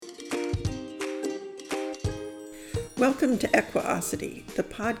Welcome to Equiosity, the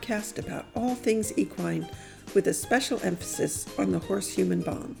podcast about all things equine with a special emphasis on the horse-human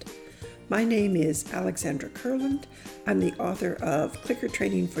bond. My name is Alexandra Kurland. I'm the author of Clicker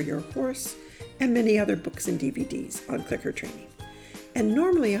Training for Your Horse and many other books and DVDs on clicker training. And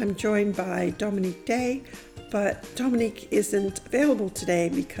normally I'm joined by Dominique Day, but Dominique isn't available today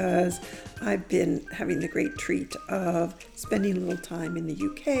because I've been having the great treat of spending a little time in the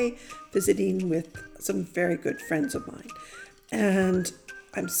UK visiting with some very good friends of mine. And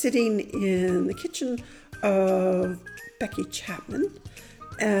I'm sitting in the kitchen of Becky Chapman,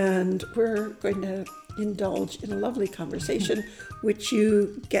 and we're going to indulge in a lovely conversation, which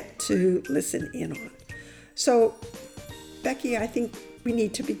you get to listen in on. So, Becky, I think we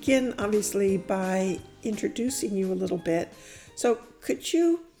need to begin, obviously, by introducing you a little bit. So could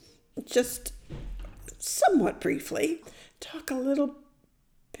you just somewhat briefly talk a little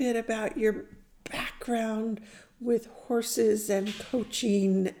bit about your background with horses and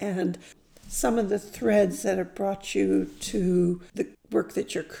coaching and some of the threads that have brought you to the work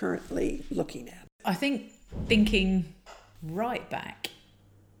that you're currently looking at? I think thinking right back,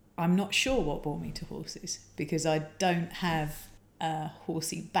 I'm not sure what brought me to horses because I don't have a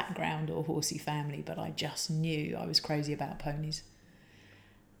horsey background or horsey family, but I just knew I was crazy about ponies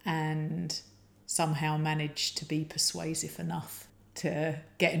and somehow managed to be persuasive enough to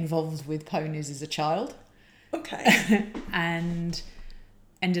get involved with ponies as a child. Okay. And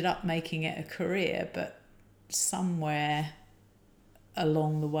ended up making it a career, but somewhere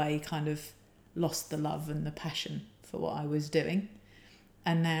along the way kind of lost the love and the passion for what I was doing.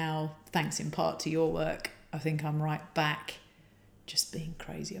 And now, thanks in part to your work, I think I'm right back just being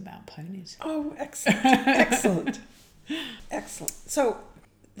crazy about ponies. Oh, excellent. Excellent. Excellent. So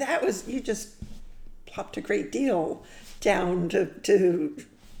that was, you just plopped a great deal down to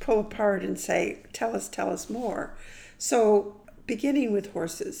pull apart and say, tell us more. So beginning with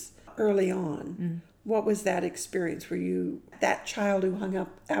horses early on, what was that experience? Were you that child who hung up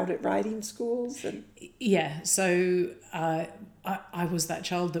out at riding schools? Yeah, so I was that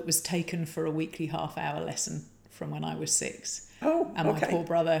child that was taken for a weekly half-hour lesson from when I was 6. Oh, and my okay. poor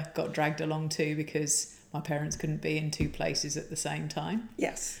brother got dragged along too because my parents couldn't be in two places at the same time.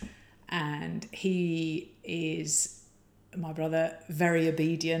 Yes. And he is, my brother, very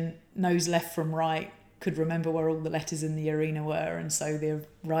obedient, knows left from right, could remember where all the letters in the arena were, and so the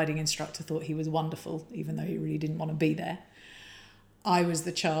riding instructor thought he was wonderful, even though he really didn't want to be there. I was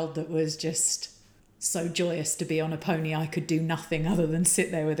the child that was just so joyous to be on a pony, I could do nothing other than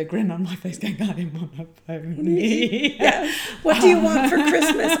sit there with a grin on my face going, I'm on a pony. Yes. What do you want for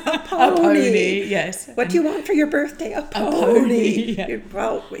Christmas? A pony. A pony, yes. What do you want for your birthday? A pony. Pony, yeah.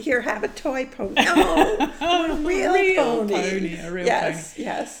 Well, here, have a toy pony. No, a real pony. A real yes, pony.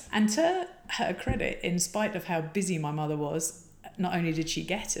 Yes. And to her credit, in spite of how busy my mother was, not only did she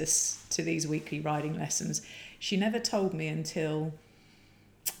get us to these weekly riding lessons, she never told me until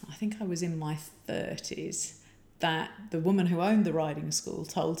I think I was in my 30s that the woman who owned the riding school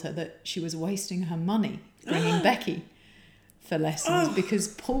told her that she was wasting her money bringing Becky for lessons because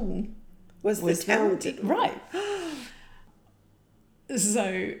Paul was the talented one. Right.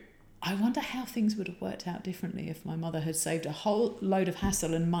 So I wonder how things would have worked out differently if my mother had saved a whole load of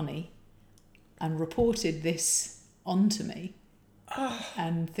hassle and money and reported this onto me.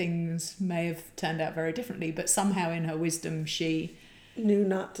 And things may have turned out very differently, but somehow in her wisdom she knew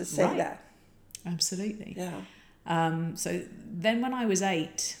not to say that. Absolutely. Yeah. So then when I was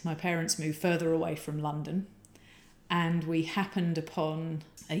 8, my parents moved further away from London, and we happened upon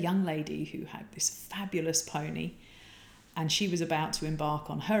a young lady who had this fabulous pony, and she was about to embark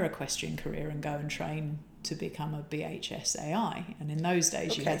on her equestrian career and go and train to become a BHS AI. And in those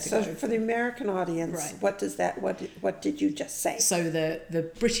days you had to go... So for the American audience, right. What did you just say? So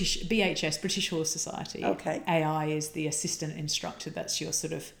the British BHS, British Horse Society, AI is the assistant instructor. That's your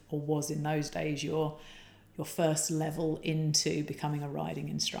sort of, or was in those days, your first level into becoming a riding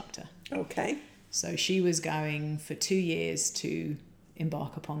instructor. Okay. So she was going for 2 years to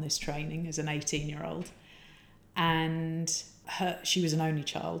embark upon this training as an 18-year-old. And she was an only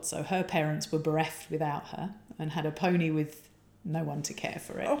child, so her parents were bereft without her and had a pony with no one to care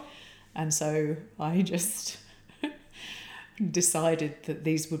for it. And so I just decided that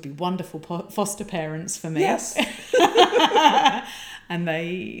these would be wonderful foster parents for me. Yes. And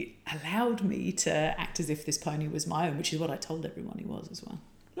they allowed me to act as if this pony was my own, which is what I told everyone he was as well.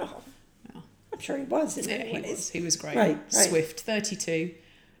 Oh, yeah. I'm sure he was in many ways. He was great. Right. Swift, 32,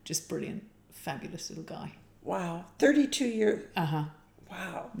 just brilliant, fabulous little guy. Wow. 32 years. Uh-huh.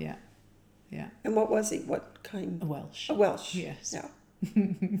 Wow. Yeah. Yeah. And what was he? What kind? A Welsh. A Welsh. Yes. Yeah.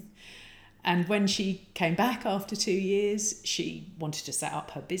 And when she came back after 2 years, she wanted to set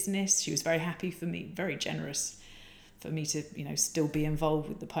up her business. She was very happy for me, very generous for me to, still be involved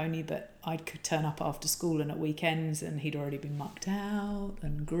with the pony, but I could turn up after school and at weekends and he'd already been mucked out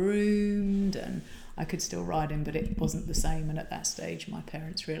and groomed and I could still ride him, but it wasn't the same. And at that stage, my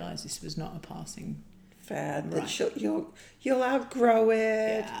parents realised this was not a passing fad. Right. That you'll outgrow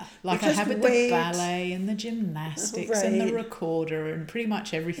it. Yeah, like You I had with wait. the ballet and the gymnastics and the recorder and pretty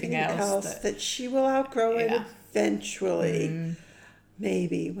much everything else. That she will outgrow it Yeah. eventually.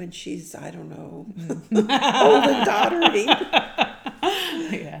 Maybe when she's, I don't know, old and doddering.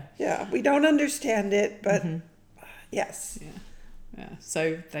 Yeah. Yeah, we don't understand it, but yes. Yeah.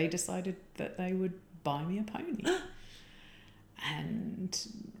 So they decided that they would buy me a pony. And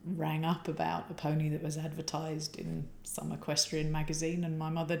rang up about a pony that was advertised in some equestrian magazine, and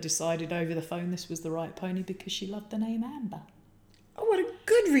my mother decided over the phone this was the right pony because she loved the name Amber. Oh, what a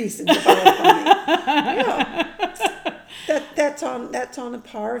good reason to buy a pony. Yeah. That's on a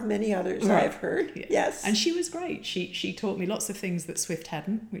par of many others I've heard. Yeah. Yes. And she was great. She taught me lots of things that Swift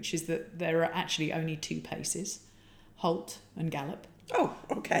hadn't, which is that there are actually only 2 paces, halt and gallop. Oh,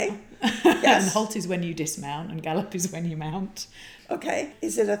 okay. Yes. And halt is when you dismount and gallop is when you mount. Okay.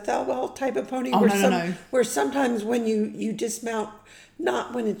 Is it a Thelwell type of pony? Oh, no. Where sometimes when you dismount,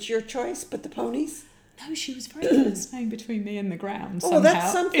 not when it's your choice, but the pony's? No, she was very good at staying between me and the ground somehow. Oh,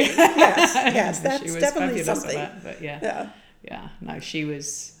 that's something. Yes, that's she was definitely fabulous something. At that, but yeah. No, she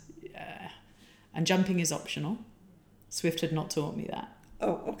was... and jumping is optional. Swift had not taught me that.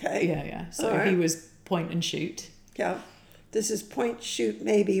 Oh, okay. Yeah. So All right. he was point and shoot. Yeah. This is point, shoot,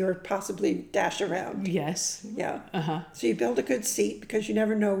 maybe, or possibly dash around. Yes. Yeah. Uh-huh. So you build a good seat because you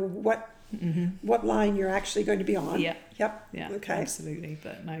never know what line you're actually going to be on. Yeah. Yep. Yeah, Okay. absolutely.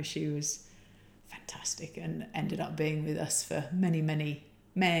 But no, she was fantastic and ended up being with us for many, many,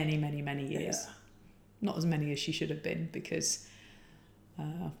 many, many, many years. Yeah. Not as many as she should have been because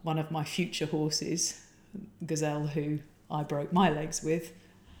one of my future horses, Gazelle, who I broke my legs with,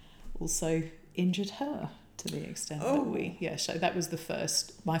 also injured her to the extent that so that was the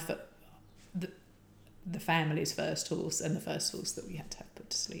family's first horse and the first horse that we had to have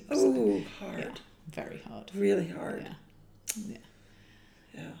put to sleep. Oh, hard. Yeah, very hard. Really hard. Yeah.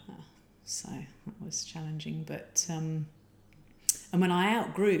 So that was challenging, but and when I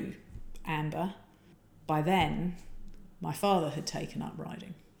outgrew Amber, by then my father had taken up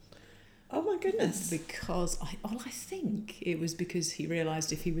riding. Oh my goodness. Because I think it was because he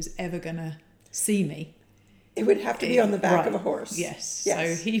realised if he was ever going to see me, it would have to be on the back of a horse. Yes.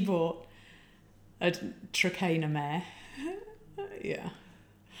 So he bought a Trakehner mare. Yeah.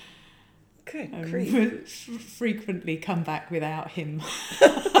 Good grief. Frequently come back without him.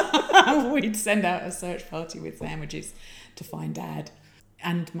 We'd send out a search party with sandwiches to find Dad.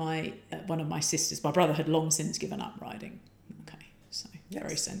 And one of my sisters, my brother had long since given up riding. Okay, so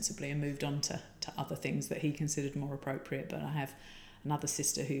very sensibly and moved on to other things that he considered more appropriate. But I have another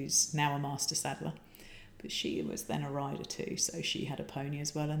sister who's now a master saddler. But she was then a rider too, so she had a pony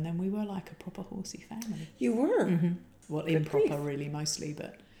as well. And then we were like a proper horsey family. You were? Mm-hmm. Well, Good improper grief. Really, mostly,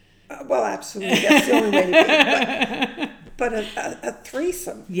 but... well, absolutely. That's the only way to be. But a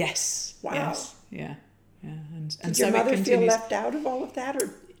threesome. Yes. Wow. Yes. Yeah. And Did so your mother it feel continues. left out of all of that? Or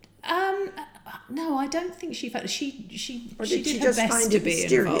No, I don't think she felt... She Or did did she her just best find to it be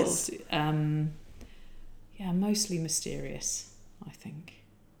mysterious? involved. Mostly mysterious, I think.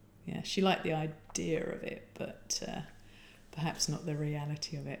 Yeah, she liked the idea of it, but perhaps not the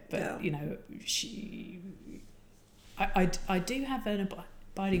reality of it. But, I do have an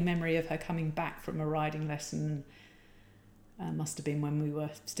abiding memory of her coming back from a riding lesson. Must have been when we were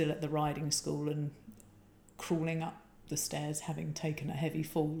still at the riding school and crawling up the stairs, having taken a heavy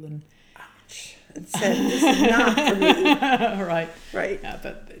fall and... Ouch. And said, this is not for me. Right. Right.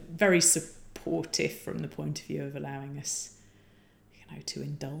 But very supportive from the point of view of allowing us, to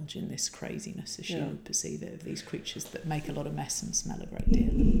indulge in this craziness, as she would perceive it, of these creatures that make a lot of mess and smell a great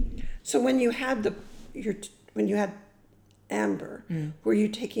deal. So when you had Amber, were you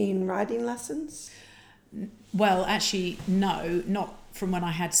taking riding lessons? Well, actually, no, not from when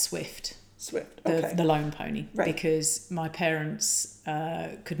I had Swift. The lone pony, right. Because my parents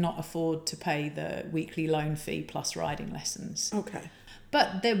could not afford to pay the weekly loan fee plus riding lessons. Okay.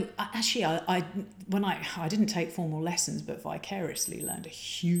 But there, actually, I didn't take formal lessons, but vicariously learned a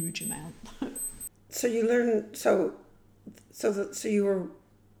huge amount. So you learned so you were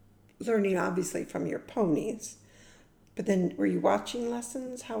learning obviously from your ponies, but then were you watching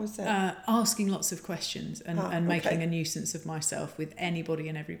lessons? How was that? Asking lots of questions and making okay. a nuisance of myself with anybody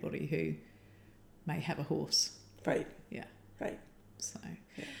and everybody who may have a horse. Right. Yeah. Right. So,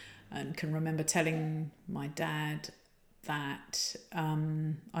 and can remember telling my dad that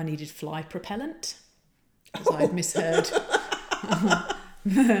I needed fly propellant because I'd misheard,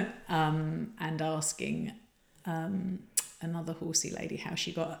 and asking another horsey lady how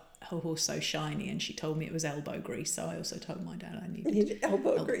she got her horse so shiny, and she told me it was elbow grease. So I also told my dad I needed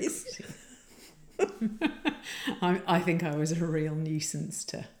elbow grease. I think I was a real nuisance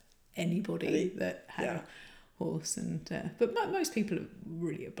to anybody that had a horse, and but most people are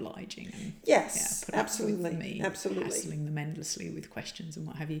really obliging and yes, put up absolutely, with me absolutely, hassling them endlessly with questions and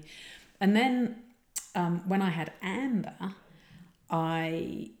what have you. And then when I had Amber,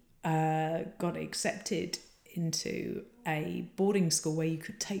 I got accepted into a boarding school where you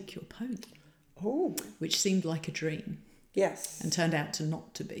could take your pony. Oh, which seemed like a dream. Yes, and turned out to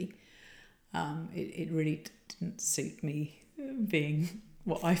not to be. It really didn't suit me being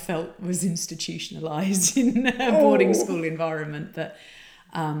what I felt was institutionalised in a boarding school environment. But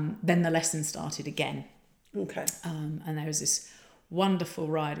then the lesson started again. Okay. And there was this wonderful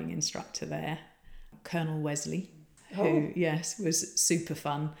riding instructor there, Colonel Wesley, who, was super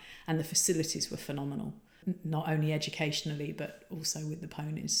fun. And the facilities were phenomenal, not only educationally, but also with the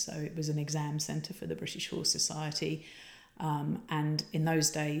ponies. So it was an exam centre for the British Horse Society. And in those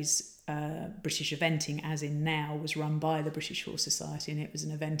days, British eventing, as in now, was run by the British Horse Society, and it was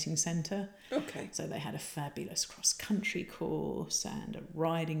an eventing centre. Okay. So they had a fabulous cross-country course and a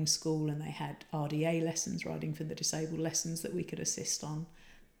riding school, and they had RDA lessons, riding for the disabled lessons, that we could assist on.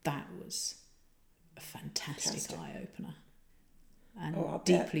 That was a fantastic eye-opener and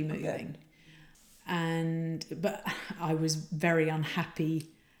deeply moving. But I was very unhappy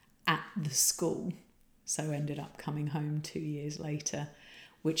at the school, so ended up coming home 2 years later,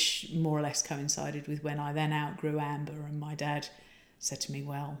 which more or less coincided with when I then outgrew Amber, and my dad said to me,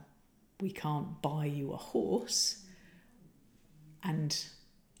 well, we can't buy you a horse and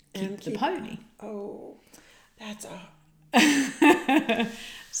keep the pony. Oh, that's a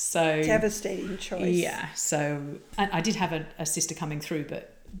so devastating choice. Yeah, so and I did have a sister coming through,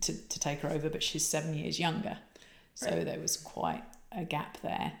 but to take her over, but she's 7 years younger, so there was quite a gap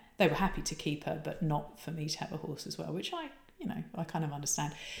there. They were happy to keep her, but not for me to have a horse as well, which I kind of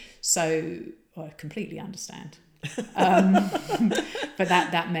understand. So I completely understand. But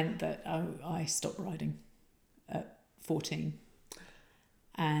that meant that I stopped riding at 14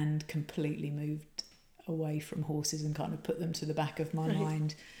 and completely moved away from horses and kind of put them to the back of my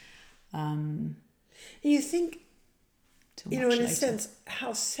mind. You think, in later. a sense,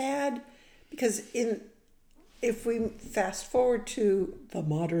 how sad, because if we fast forward to the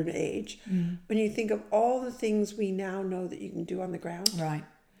modern age, when you think of all the things we now know that you can do on the ground, right,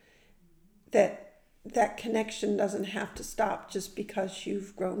 that connection doesn't have to stop just because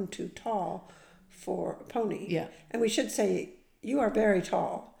you've grown too tall for a pony. Yeah. And we should say you are very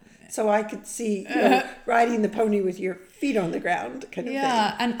tall, so I could see riding the pony with your feet on the ground kind of thing.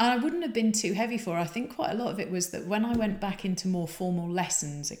 Yeah, and I wouldn't have been too heavy for her. I think quite a lot of it was that when I went back into more formal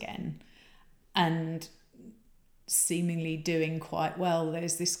lessons again, and seemingly doing quite well,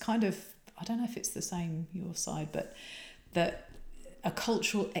 there's this kind of, I don't know if it's the same your side, but that a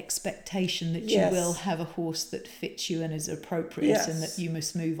cultural expectation that you will have a horse that fits you and is appropriate, and that you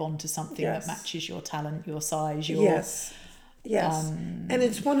must move on to something that matches your talent, your size, your and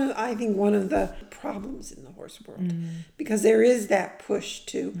it's one of the problems in the horse world, because there is that push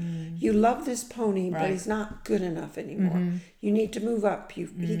to you love this pony, but he's not good enough anymore. You need to move up. He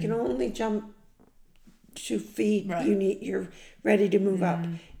can only jump 2 feet. You're ready to move up,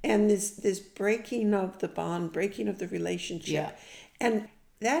 and this breaking of the bond, breaking of the relationship, and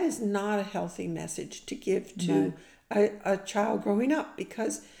that is not a healthy message to give to a child growing up,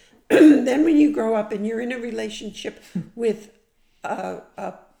 because then when you grow up and you're in a relationship with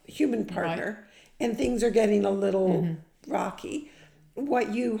a human partner and things are getting a little rocky,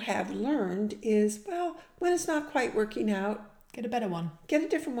 what you have learned is, well, when it's not quite working out, get a better one. Get a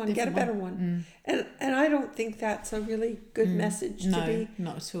different one. Get a better one. And I don't think that's a really good message to be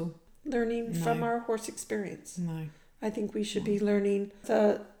not at all. learning from our horse experience. No. I think we should be learning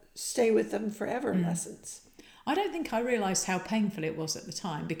the stay with them forever lessons. I don't think I realised how painful it was at the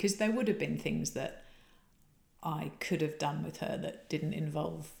time, because there would have been things that I could have done with her that didn't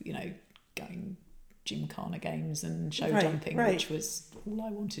involve, going gymkhana games and show jumping, which was all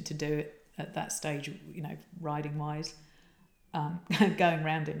I wanted to do at that stage, riding wise. Going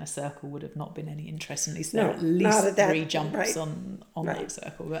round in a circle would have not been any interest, at least there are at least 3 jumps on that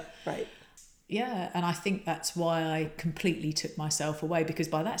circle. But yeah, and I think that's why I completely took myself away, because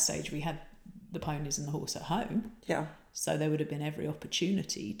by that stage we had the ponies and the horse at home. Yeah. So there would have been every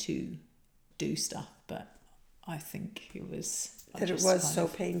opportunity to do stuff, but I think it was That it was so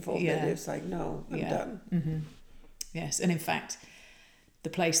painful that it's like, no, I'm done. Mm-hmm. Yes, and in fact, the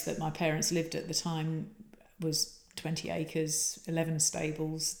place that my parents lived at the time was 20 acres, 11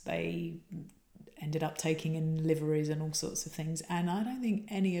 stables. They ended up taking in liveries and all sorts of things. And I don't think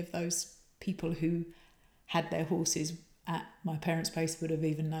any of those people who had their horses at my parents' place would have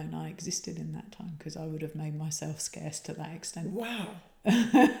even known I existed in that time, because I would have made myself scarce to that extent. Wow.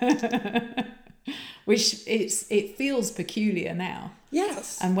 Which it feels peculiar now.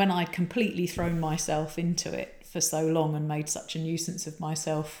 Yes. And when I'd completely thrown myself into it for so long and made such a nuisance of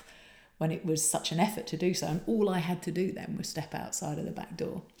myself when it was such an effort to do so, and all I had to do then was step outside of the back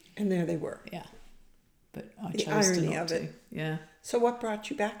door. And there they were. Yeah. But I the chose irony to not of to. it. Yeah. So what brought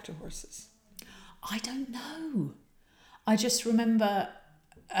you back to horses? I don't know. I just remember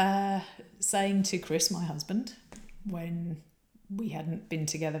saying to Chris, my husband, when we hadn't been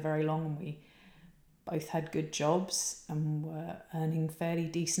together very long and we both had good jobs and were earning fairly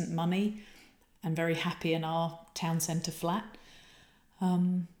decent money and very happy in our town centre flat,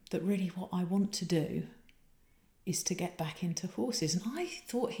 that really what I want to do is to get back into horses. And I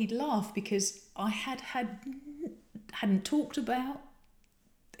thought he'd laugh, because I hadn't talked about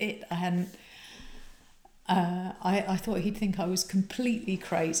it. I hadn't. I thought he'd think I was completely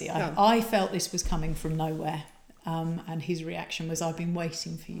crazy. I felt this was coming from nowhere, and his reaction was, "I've been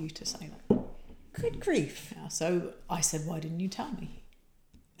waiting for you to say that." Good grief! Yeah, so I said, "Why didn't you tell me?"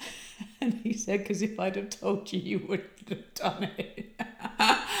 And he said, "Because if I'd have told you, you wouldn't have done it."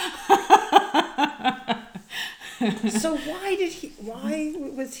 So why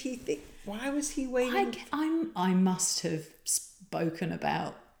was he waiting? I must have spoken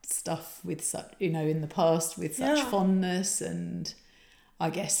about stuff with such, in the past with such fondness, and I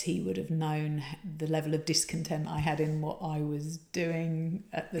guess he would have known the level of discontent I had in what I was doing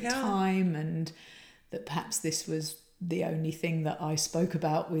at the time, and that perhaps this was the only thing that I spoke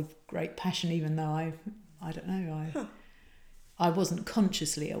about with great passion, even though I don't know, I wasn't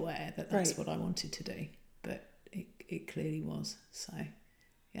consciously aware that that's what I wanted to do, but it clearly was. So,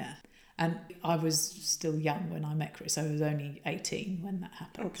 yeah. And I was still young when I met Chris. I was only 18 when that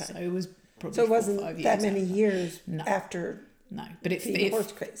happened. Okay. So it was probably So it wasn't that many years after. No, but it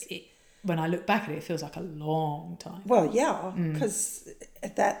horse crazy. When I look back at it, it feels like a long time. Well, yeah, because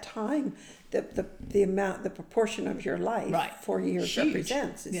at that time, the proportion of your life 4 years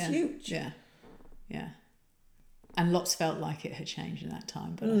represents is huge. Yeah, yeah. And lots felt like it had changed in that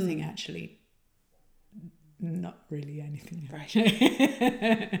time, but I think actually not really anything. Right.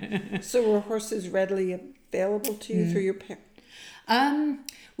 So were horses readily available to you through your parents?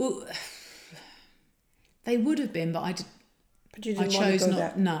 Well, they would have been, but I did. But you didn't want to go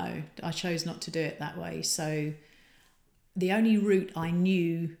that. No, I chose not to do it that way. So the only route I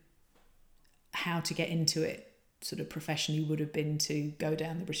knew how to get into it sort of professionally would have been to go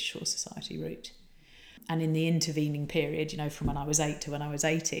down the British Horse Society route. And in the intervening period, from when I was 8 to when I was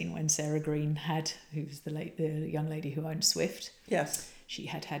 18, when Sarah Green who was the young lady who owned Swift, she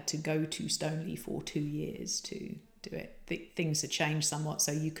had to go to Stoneleigh for 2 years to do it. Things had changed somewhat,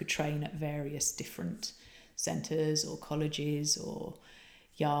 so you could train at various different centres or colleges or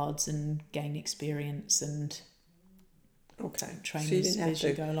yards and gain experience and train as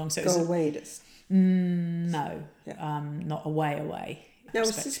you go along. So go away to... No, not away. Now,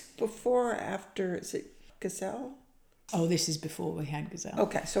 is this before or after, is it Gazelle? Oh, this is before we had Gazelle.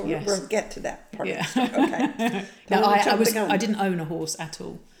 Okay, so we'll get to that part of the story. Okay. No, I didn't own a horse at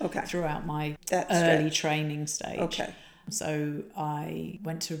all throughout my early training stage. Okay. So I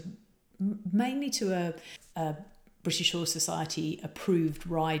went mainly to a British Horse Society approved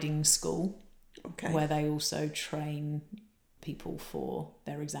riding school, where they also train people for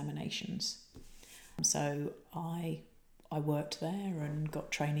their examinations. So I worked there and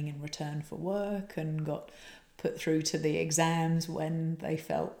got training in return for work and got put through to the exams when they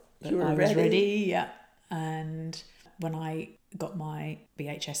felt that I was ready. Yeah. And when I got my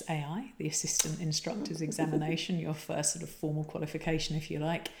BHS AI, the Assistant Instructor's Examination, your first sort of formal qualification, if you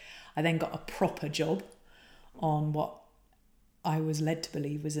like, I then got a proper job on what I was led to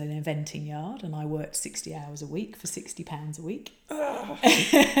believe was an eventing yard, and I worked 60 hours a week for £60 a week. Oh.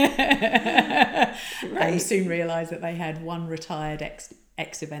 And soon realised that they had one retired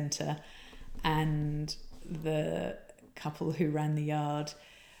ex-eventer, and the couple who ran the yard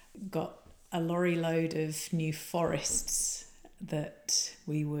got a lorry load of New Forests that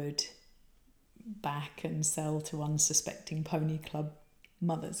we would back and sell to unsuspecting pony club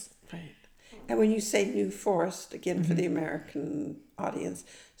mothers. Right. And when you say New Forest, again for the American audience,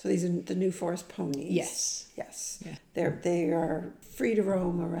 so these are the New Forest ponies. Yes. Yes. Yeah. They are free to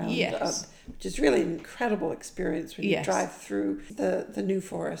roam around, Yes. which is really an incredible experience when you Yes. drive through the New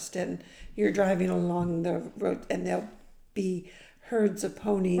Forest and you're driving along the road and there'll be herds of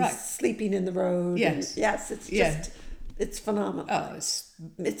ponies Right. sleeping in the road. Yes. And yes, it's just, Yeah. it's phenomenal. Oh,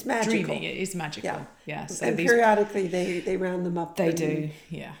 it's magical. dreamy. It is magical. Yeah. So and periodically they round them up. They do.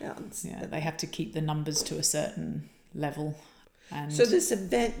 Yeah. Yeah. They have to keep the numbers to a certain level. And So this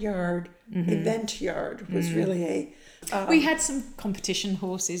event yard was really a... we had some competition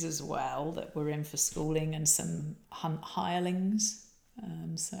horses as well that were in for schooling and some hunt hirelings.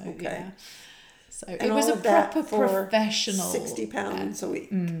 So it was a proper professional... 60 pounds a week.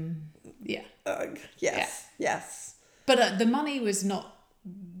 Yeah. Yes. But the money was not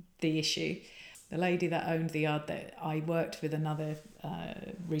the issue. The lady that owned the yard, that I worked with another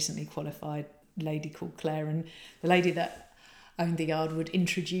recently qualified lady called Claire, and the lady that owned the yard would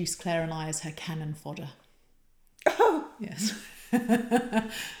introduce Claire and I as her cannon fodder. Oh. Yes.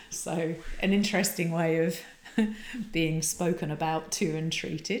 So an interesting way of being spoken about to and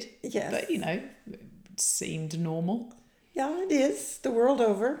treated. Yes. But, it seemed normal. Yeah, it is. The world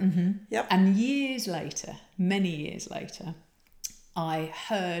over. Mm-hmm. Yep. And many years later, I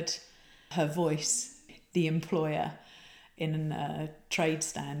heard her voice, the employer, in a trade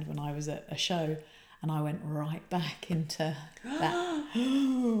stand when I was at a show, and I went right back into that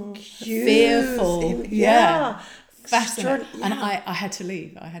fearful, fascinating. And I had to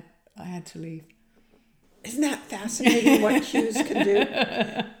leave. I had to leave. Isn't that fascinating what cues can do?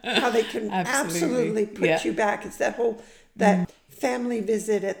 How they can absolutely put you back. It's that family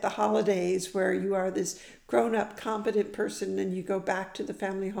visit at the holidays where you are this grown-up, competent person and you go back to the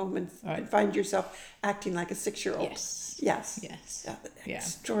family home and find yourself acting like a 6-year-old. Yes.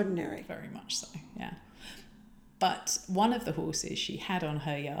 Extraordinary. Very much so, yeah. But one of the horses she had on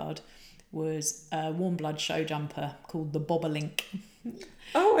her yard was a warm blood show jumper called the Bobolink.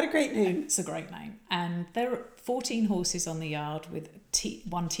 Oh, what a great name. It's a great name. And there are 14 horses on the yard with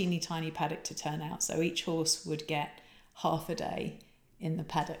one teeny tiny paddock to turn out. So each horse would get half a day in the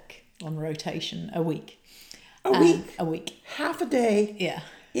paddock on rotation a week. A week? Half a day? Yeah.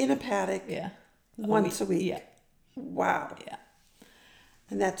 In a paddock? Yeah. Once a week? Yeah. Wow. Yeah.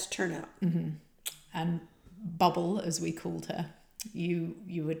 And that's turnout. Mm-hmm. And Bubble, as we called her, you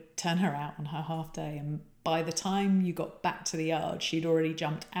would turn her out on her half day, and by the time you got back to the yard, she'd already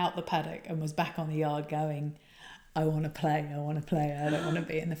jumped out the paddock and was back on the yard going, I want to play, I don't want to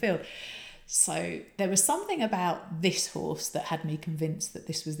be in the field. So there was something about this horse that had me convinced that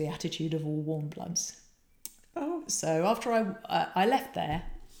this was the attitude of all warm bloods. Oh. So after I left there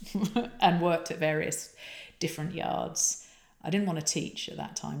and worked at various different yards, I didn't want to teach at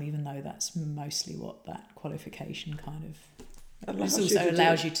that time, even though that's mostly what that qualification kind of... It also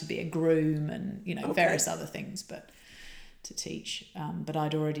allows you to be a groom and, various other things, but to teach. But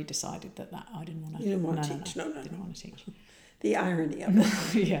I'd already decided that I didn't want to... You didn't want to teach. No. Didn't want to teach. The irony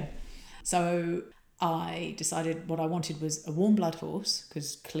of it. Yeah. So I decided what I wanted was a warm blood horse,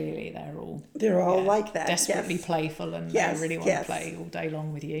 because clearly they're all like that. Desperately playful, and they really want to play all day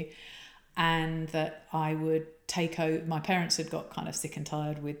long with you. And that I would take over... My parents had got kind of sick and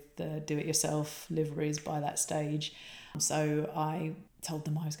tired with the do-it-yourself liveries by that stage. So I told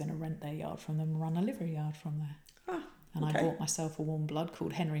them I was going to rent their yard from them and run a livery yard from there. And I bought myself a warm blood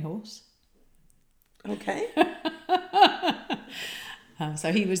called Henry Horse. Okay.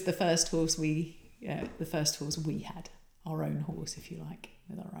 So he was the first horse we had, our own horse, if you like,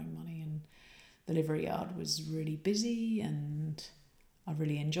 with our own money. And the livery yard was really busy, and I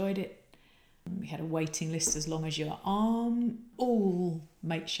really enjoyed it. We had a waiting list as long as your arm, all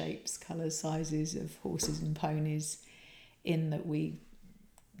make shapes, colours, sizes of horses and ponies in that we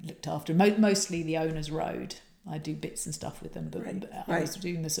looked after. Mostly the owner's road. I do bits and stuff with them, but I was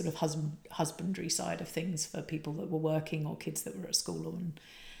doing the sort of husbandry side of things for people that were working or kids that were at school, and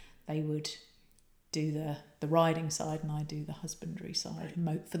they would do the riding side and I do the husbandry side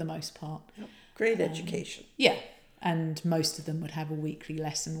for the most part. Yep. Great education. Yeah, and most of them would have a weekly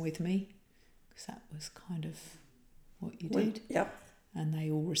lesson with me, because that was kind of what you did. Yep. And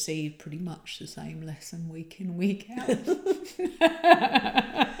they all received pretty much the same lesson week in, week out.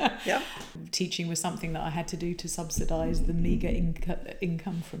 Yep. Teaching was something that I had to do to subsidise the meagre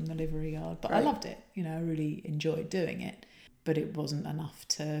income from the livery yard. But I loved it. I really enjoyed doing it. But it wasn't enough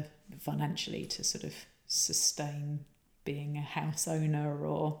financially to sort of sustain being a house owner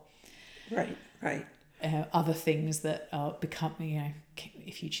or... Right. Other things that are becoming,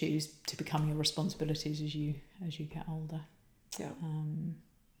 if you choose to become your responsibilities as you get older. Yeah.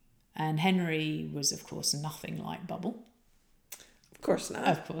 And Henry was, of course, nothing like Bubble. Of course not.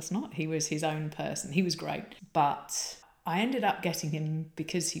 Of course not. He was his own person. He was great. But I ended up getting him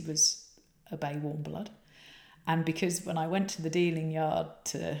because he was a bay warm blood. And because when I went to the dealing yard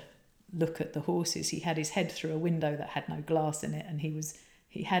to look at the horses, he had his head through a window that had no glass in it, and he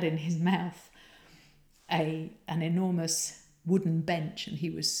had in his mouth an enormous wooden bench, and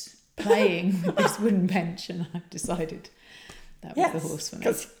he was playing with this wooden bench, and I decided that was the horse for me.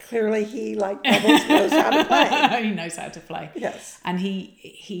 Because clearly he, like Bubbles, knows how to play. He knows how to play. Yes. And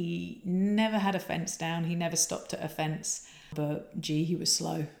he never had a fence down. He never stopped at a fence. But he was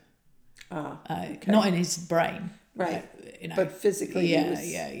slow. Okay. Not in his brain. Right. But physically he was...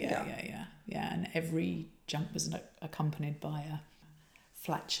 Yeah. And every jump was accompanied by a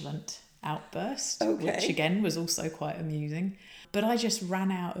flatulent outburst, which again was also quite amusing. But I just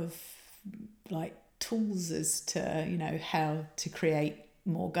ran out of tools as to how to create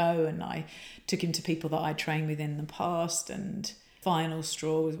more go, and I took him to people that I trained with in the past, and final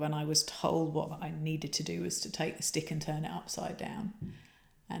straw was when I was told what I needed to do was to take the stick and turn it upside down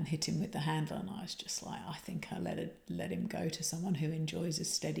and hit him with the handle, and I was just like, I think I let him go to someone who enjoys a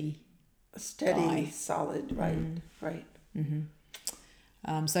steady guy. Solid, right.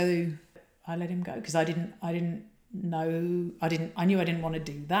 Mm-hmm. So I let him go because I knew I didn't want to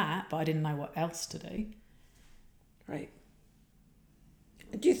do that, but I didn't know what else to do. Right.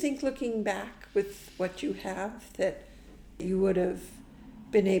 Do you think, looking back with what you have, that you would have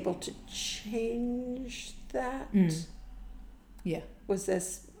been able to change that? Yeah. Was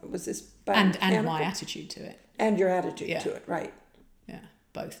this and my attitude to it, and your attitude to it, right? Yeah,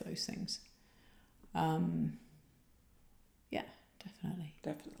 both those things. Yeah,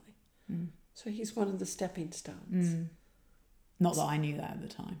 definitely. So he's one of the stepping stones. Not that I knew that at the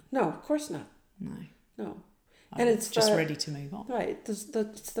time. No, of course not. No. And it's just ready to move on. Right. It's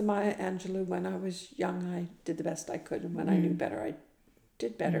the Maya Angelou. When I was young, I did the best I could, and when I knew better, I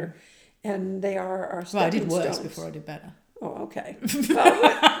did better. And they are our stepping stones. Well, I did worse before I did better. Oh, okay. Well,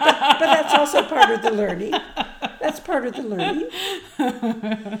 but that's also part of the learning. That's part of the learning.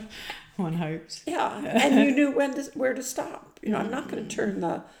 One hopes. Yeah, and you knew where to stop. I'm not going to turn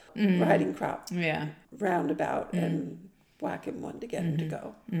the riding crop roundabout and whack him one to get him to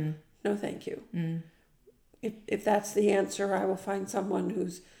go. No, thank you. If that's the answer, I will find someone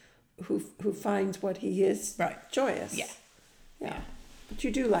who finds what he is joyous. Yeah. But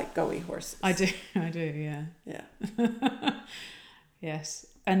you do like go-y horses. I do, yeah. Yeah. Yes.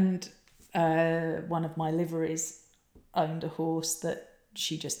 And one of my liveries owned a horse that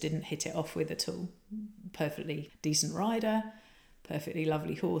she just didn't hit it off with at all. Perfectly decent rider, perfectly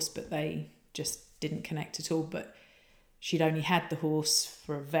lovely horse, but they just didn't connect at all. But she'd only had the horse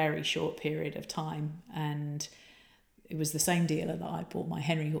for a very short period of time, and it was the same dealer that I bought my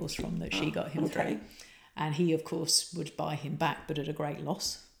Henry horse from that she got him through. And he, of course, would buy him back, but at a great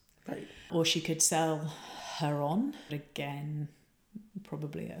loss. Right. Or she could sell her on, again,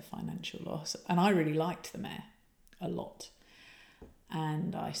 probably a financial loss. And I really liked the mare a lot.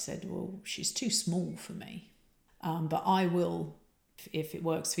 And I said, well, she's too small for me. But I will, if it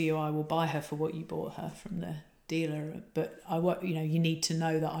works for you, I will buy her for what you bought her from the dealer. But I won't, you need to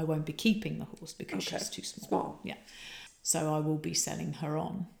know that I won't be keeping the horse because she's too small. Yeah. So I will be selling her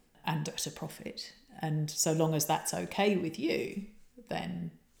on and at a profit. And so long as that's okay with you,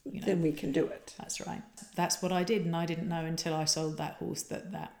 then then we can do it. That's right. That's what I did, and I didn't know until I sold that horse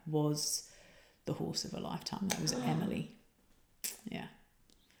that was the horse of a lifetime. That was Emily. Yeah,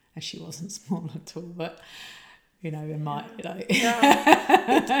 and she wasn't small at all, but in my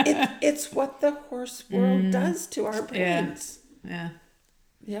it's what the horse world does to our brains. Yeah.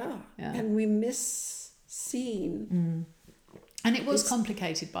 And we miss seeing. And it was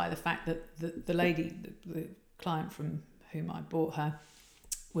complicated by the fact that the lady, the client from whom I bought her,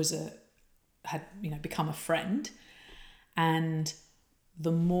 had become a friend, and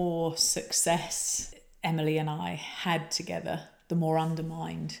the more success Emily and I had together, the more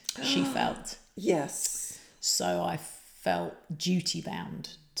undermined she felt. Yes. So I felt duty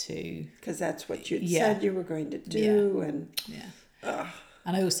bound to, because that's what you'd said you were going to do, and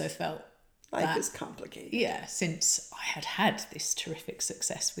I also felt life is complicated. Yeah, since I had this terrific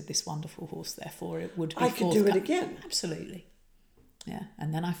success with this wonderful horse, therefore it would be I could do it again. Absolutely. Yeah,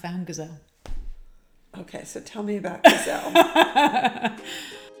 and then I found Gazelle. Okay, so tell me about Gazelle.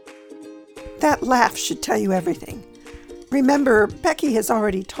 That laugh should tell you everything. Remember, Becky has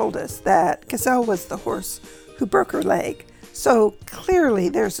already told us that Gazelle was the horse who broke her leg, so clearly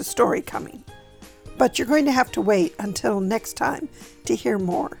there's a story coming. But you're going to have to wait until next time to hear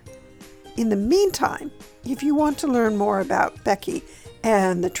more. In the meantime, if you want to learn more about Becky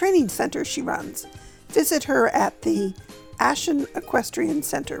and the training center she runs. Visit her at the Ashen Equestrian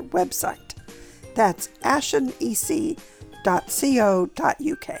Center website. That's ashenec.co.uk.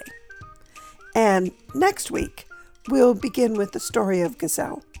 And next week, we'll begin with the story of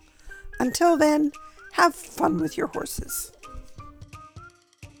Gazelle. Until then, have fun with your horses.